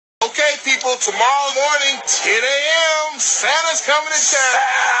people, tomorrow morning, 10 a.m., Santa's coming to town.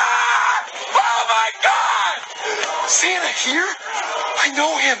 Oh, my God! Santa here? I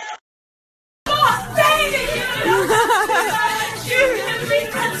know him. Oh, baby! You can be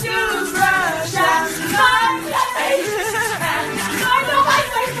the toothbrush and my face. I know my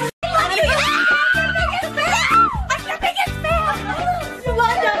face. I'm your biggest fan!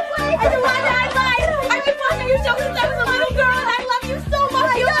 Wanda, I lied! I've been watching your show since I was a little girl, and I love you so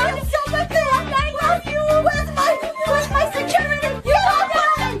much! You love me so much, and I love you! Where's my security? You love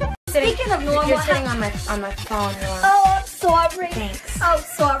me! Speaking of normal... You're sitting on my phone. Oh, I'm sorry. Thanks. Oh,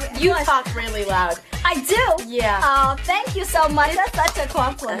 sorry. You talk really loud. I do? Yeah. Oh, thank you so much. That's such a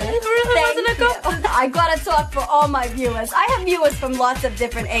compliment. It really wasn't a compliment. I gotta talk for all my viewers. I have viewers from lots of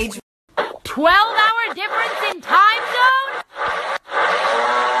different age. 12-hour difference in time zone?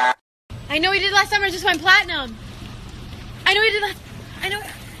 I know we did last summer, it just went platinum. I know we did last... I know...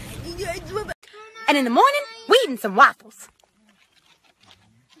 And in the morning, we eating some waffles.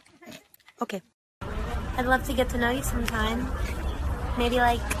 Okay. I'd love to get to know you sometime. Maybe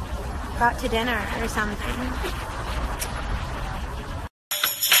like go out to dinner or something.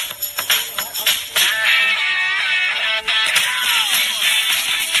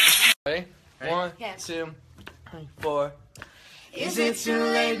 Ready? 1, 2, 3, 4. Is it too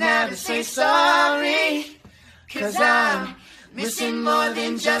late now to say sorry? 'Cause I'm missing more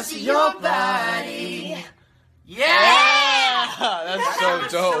than just your body. Yeah! That's so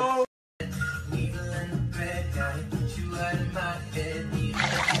dope.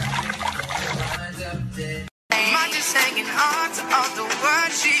 I'm just hanging on to all the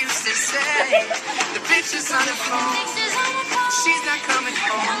words she used to say. The pictures on the phone. She's not coming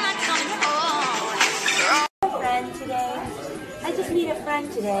home. Friend today. I just need a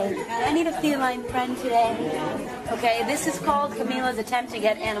friend today. I need a feline friend today. Okay, this is called Camila's attempt to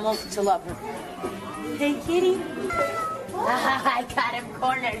get animals to love her. Hey, kitty. I got him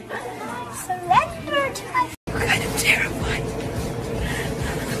cornered. Surrender to my... Kind of terrified.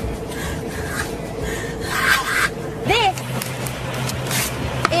 This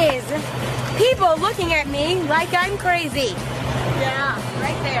is people looking at me like I'm crazy. Yeah,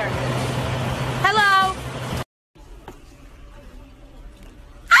 right there. Hello.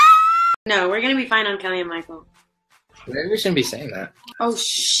 No, we're gonna be fine on Kelly and Michael. Maybe we shouldn't be saying that. Oh,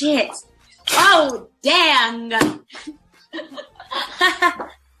 shit. Oh, dang.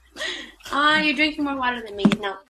 You're drinking more water than me. No.